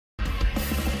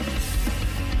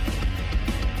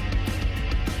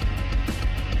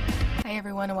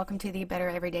everyone, and welcome to the Better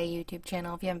Everyday YouTube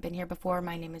channel. If you haven't been here before,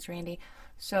 my name is Randy.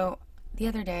 So the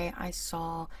other day I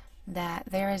saw that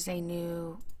there is a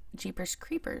new Jeepers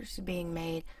Creepers being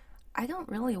made. I don't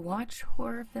really watch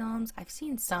horror films. I've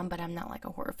seen some, but I'm not like a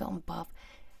horror film buff.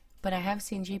 But I have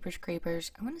seen Jeepers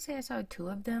Creepers. I want to say I saw 2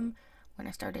 of them when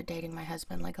I started dating my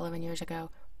husband like 11 years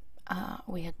ago.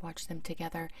 We had watched them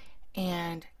together,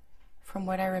 and from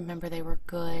what I remember, they were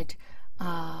good.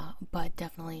 But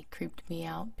definitely creeped me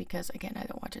out because, again, I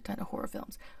don't watch a ton of horror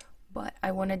films. But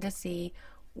I wanted to see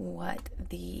what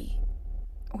the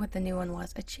new one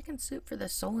was. A chicken soup for the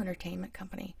Soul Entertainment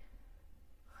Company.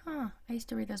 Huh, I used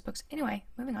to read those books. Anyway,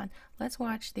 moving on. Let's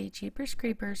watch the Jeepers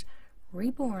Creepers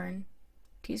Reborn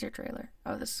teaser trailer.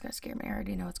 Oh, this is going to scare me. I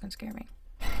already know it's going to scare me.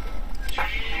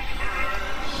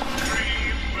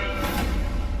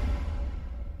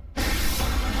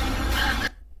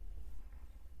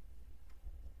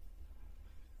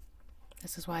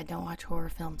 This is why I don't watch horror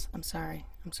films. I'm sorry.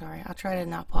 I'll try to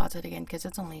not pause it again because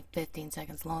it's only 15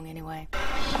 seconds long anyway.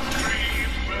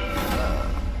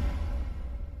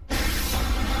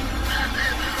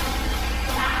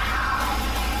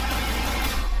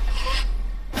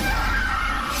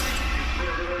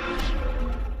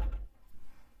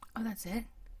 Oh, that's it?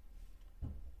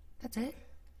 That's it?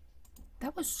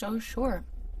 That was so short.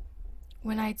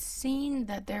 When I'd seen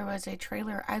that there was a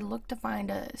trailer, I looked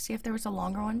to see if there was a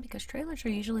longer one, because trailers are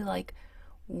usually like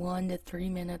 1 to 3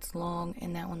 minutes long,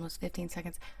 and that one was 15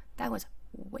 seconds. That was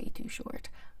way too short.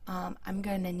 I'm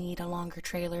gonna need a longer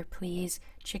trailer, please.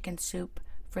 Chicken soup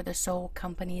for the Soul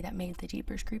company that made the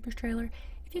Jeepers Creepers trailer.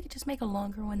 If you could just make a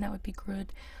longer one, that would be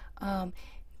good.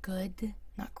 Good,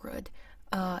 not good.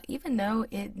 Even though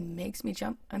it makes me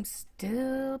jump, I'm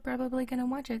still probably gonna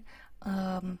watch it.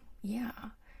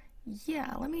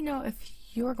 Yeah, let me know if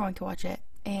you're going to watch it,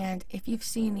 and if you've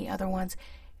seen the other ones.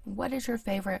 What is your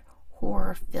favorite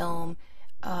horror film?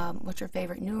 What's your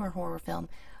favorite newer horror film?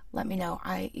 Let me know.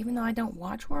 Even though I don't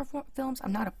watch horror films,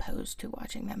 I'm not opposed to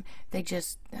watching them.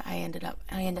 I end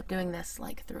up doing this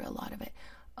like through a lot of it.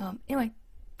 Anyway,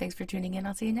 thanks for tuning in.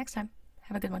 I'll see you next time.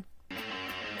 Have a good one.